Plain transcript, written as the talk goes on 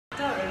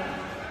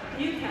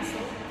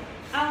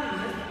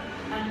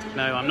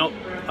No,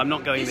 I'm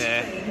not going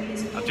there.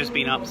 I've just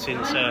been up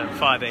since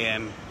 5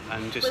 AM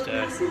and just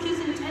I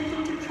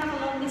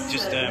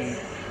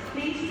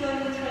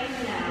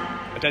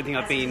don't think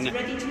I've been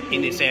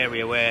in this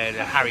area where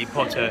the Harry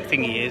Potter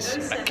thingy is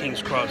at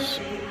King's Cross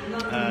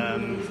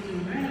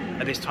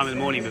at this time of the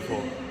morning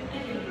before.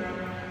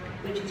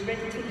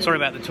 Sorry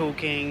about the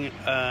talking.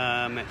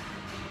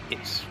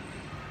 It's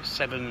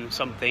 7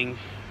 something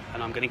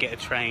and I'm going to get a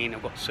train.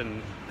 I've got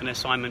an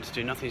assignment to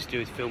do, nothing to do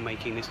with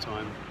filmmaking this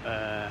time,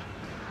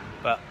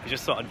 but I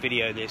just thought I'd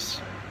video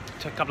this.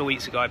 A couple of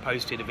weeks ago I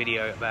posted a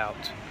video about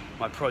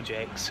my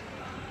projects.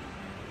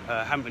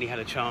 Haven't really had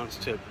a chance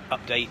to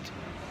update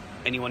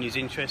anyone who's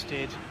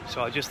interested,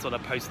 so I just thought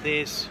I'd post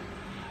this.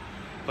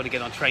 Got to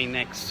get on train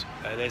next.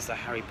 There's the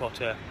Harry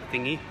Potter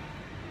thingy.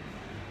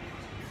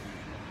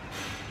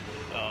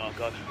 Oh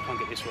god, I can't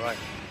get this right.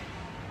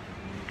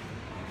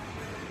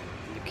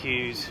 The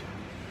queues.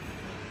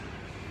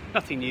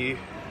 Nothing new.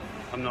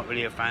 I'm not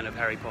really a fan of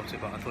Harry Potter,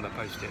 but I thought I'd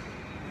post it.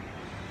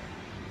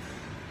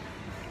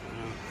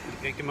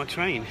 Get my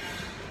train.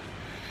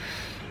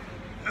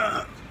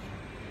 Got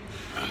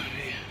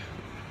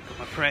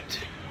my Pret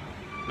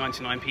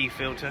 99p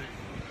filter.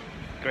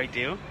 Great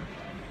deal.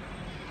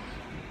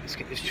 Let's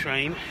get this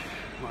train.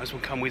 Might as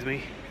well come with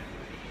me.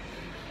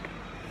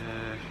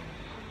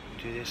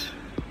 Do this.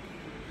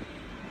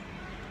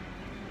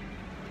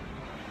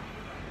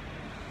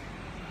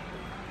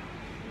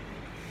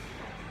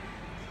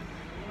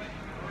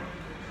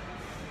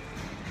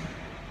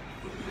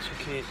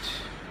 Ticket.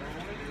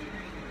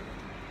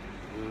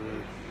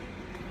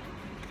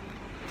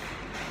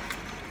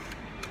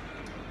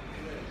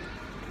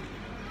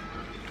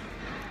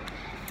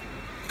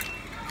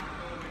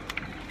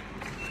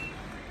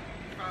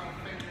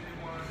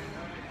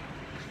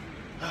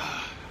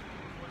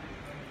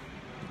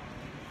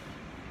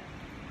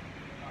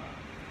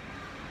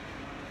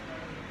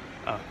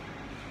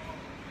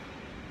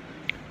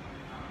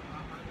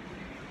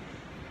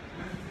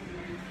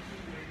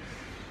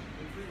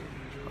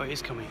 Oh, it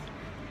is coming.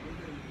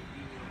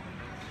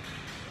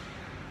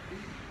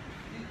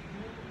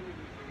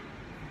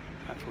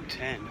 Platform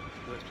 10.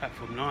 Oh, it's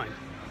platform 9.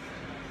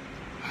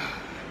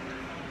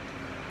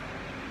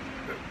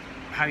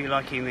 How are you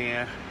liking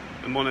the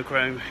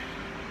monochrome?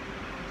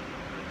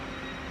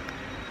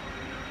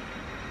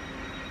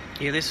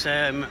 Yeah, this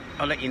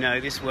I'll let you know.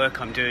 This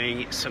work I'm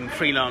doing, it's some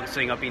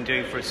freelancing I've been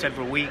doing for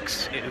several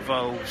weeks. It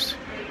involves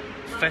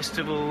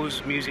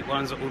festivals, music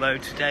ones, although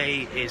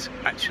today is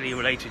actually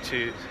related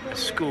to a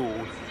school.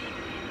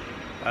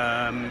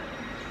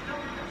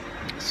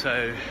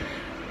 So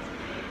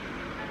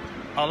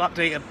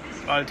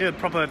I'll do a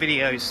proper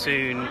video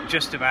soon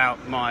just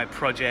about my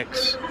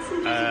projects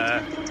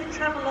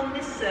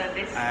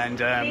and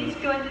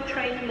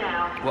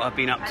what I've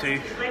been up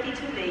to.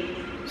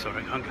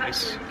 Sorry, I can't get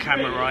this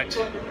camera right.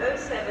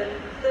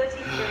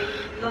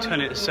 I'll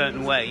turn it a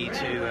certain way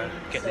to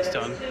get this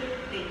done.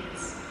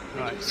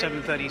 Right,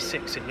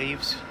 7:36 it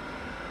leaves.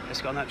 Let's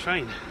get on that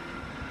train.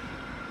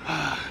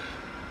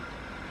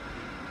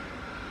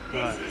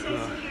 Right,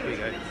 here we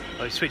go.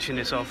 I'm switching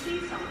this off.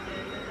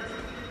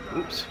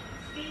 Oops.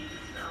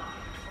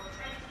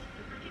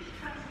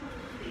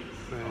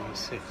 Where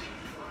is it?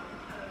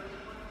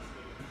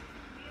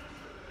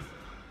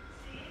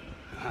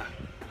 Ah.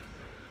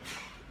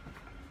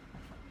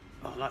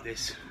 Oh, I like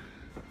this.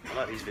 I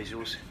like these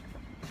visuals.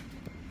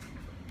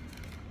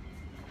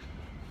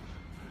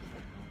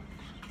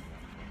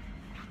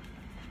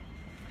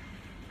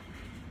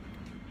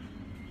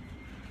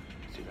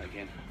 Let's do that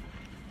again.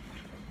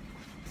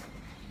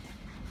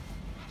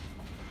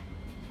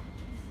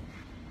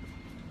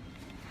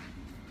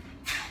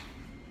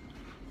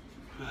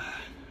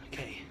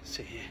 Okay,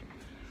 sit here.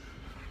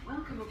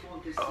 Welcome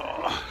aboard this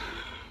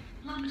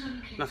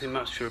London, nothing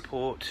much to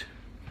report.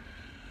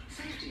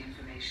 Safety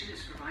information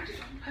is provided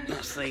on post.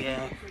 That's the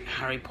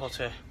Harry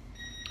Potter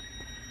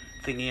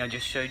thingy I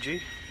just showed you.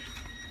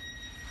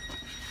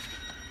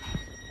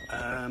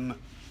 I'm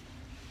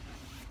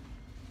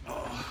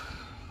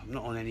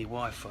not on any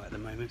Wi-Fi at the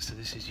moment, so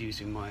this is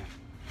using my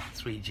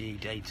 3G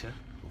data,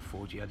 or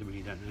 4G, I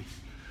really don't know.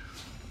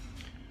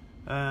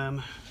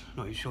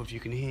 Not even sure if you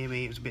can hear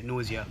me. It was a bit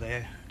noisy out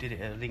there. Did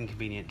it at an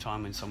inconvenient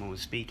time when someone was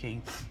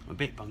speaking. I'm a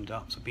bit bummed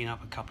up, so I've been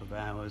up a couple of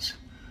hours.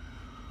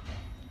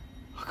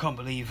 I can't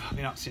believe I've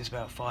been up since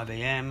about 5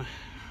 AM.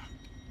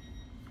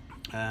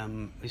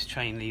 This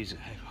train leaves at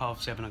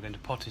 7:30. I'm going to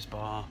Potter's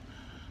Bar,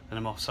 then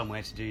I'm off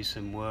somewhere to do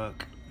some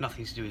work.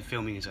 Nothing to do with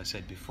filming, as I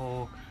said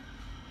before.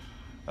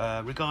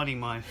 Regarding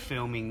my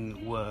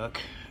filming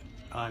work,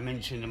 I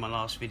mentioned in my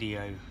last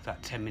video,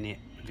 that 10-minute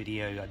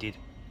video I did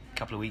a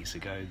couple of weeks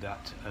ago,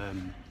 that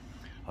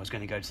I was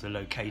going to go to the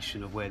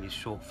location of where this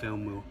short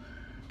film will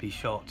be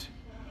shot,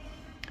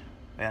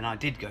 and I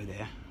did go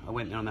there. I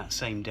went there on that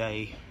same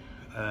day.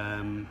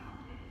 And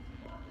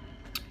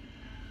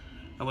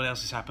what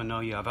else has happened?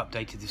 Oh yeah, I've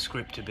updated the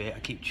script a bit. I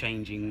keep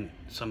changing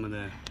some of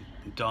the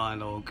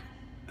dialogue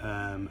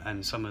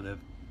and some of the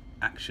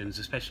actions,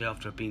 especially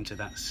after I've been to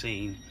that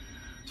scene.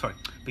 sorry,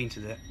 been to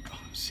the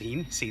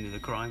scene of the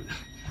crime.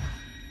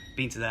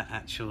 Been to that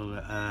actual,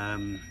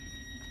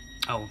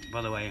 oh,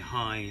 by the way,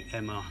 hi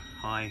Emma,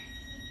 hi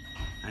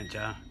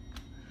Anja.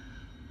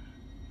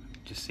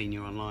 Just seen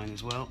you online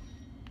as well.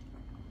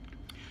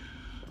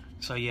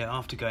 So yeah,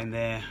 after going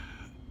there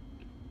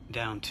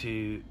down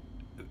to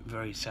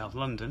very South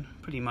London,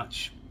 pretty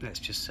much, let's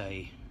just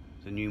say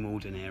the New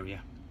Malden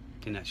area.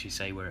 Didn't actually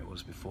say where it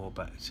was before,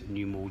 but it's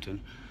New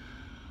Malden.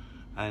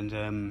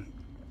 And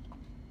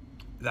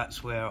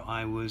that's where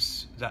I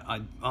was,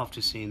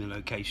 after seeing the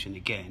location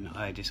again,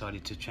 I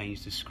decided to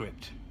change the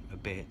script a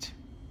bit.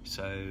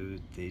 So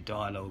the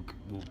dialogue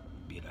will,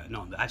 it's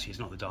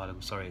not the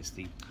dialogue, sorry, it's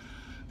the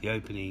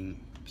opening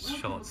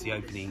shots, the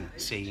opening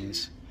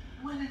scenes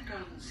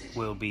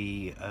will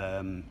be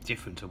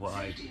different to what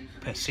I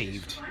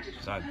perceived,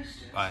 because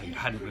I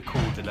hadn't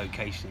recalled the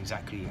location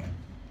exactly yet.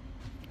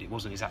 It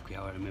wasn't exactly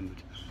how I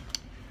remembered.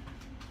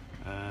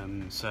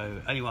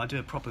 So anyway, I'll do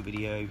a proper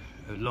video,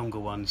 a longer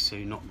one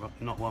soon,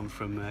 not one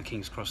from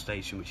King's Cross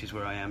Station, which is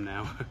where I am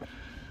now.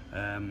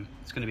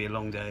 It's going to be a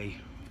long day.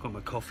 I've got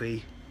my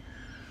coffee.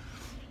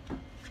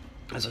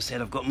 As I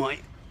said, I've got my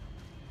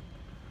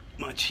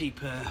cheap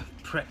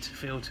Pret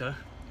filter.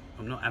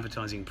 I'm not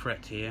advertising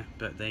Pret here,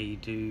 but they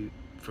do,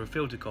 for a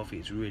filter coffee,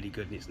 it's really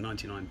good, and it's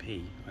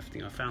 99p. I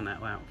think I found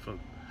that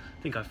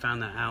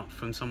out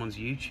from someone's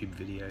YouTube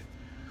video.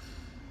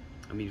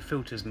 I mean,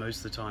 filters most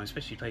of the time,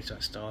 especially places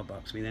like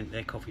Starbucks, I mean,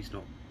 their coffee's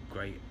not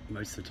great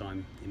most of the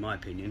time, in my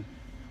opinion,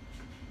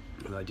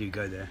 although I do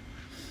go there.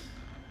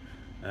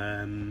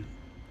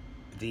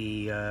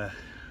 The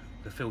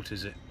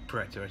filters at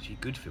Pret are actually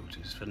good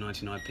filters for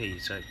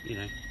 99p, so, you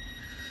know.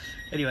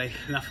 Anyway,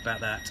 enough about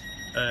that.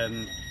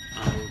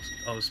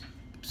 I'll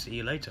see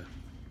you later.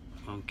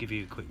 I'll give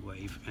you a quick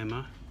wave,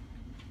 Emma,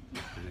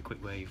 and a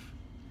quick wave,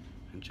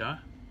 Anja.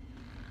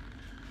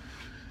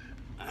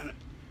 And,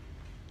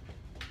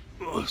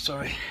 oh,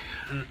 sorry.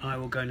 And I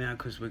will go now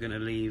because we're going to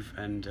leave,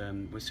 and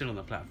we're still on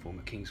the platform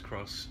at King's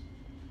Cross.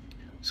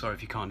 Sorry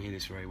if you can't hear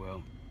this very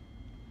well.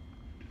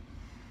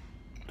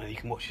 You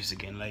can watch this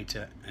again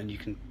later, and you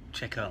can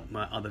check out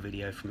my other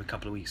video from a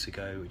couple of weeks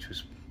ago, which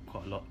was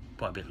quite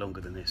a bit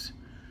longer than this.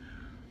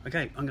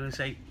 Okay, I'm going to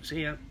say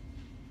see ya.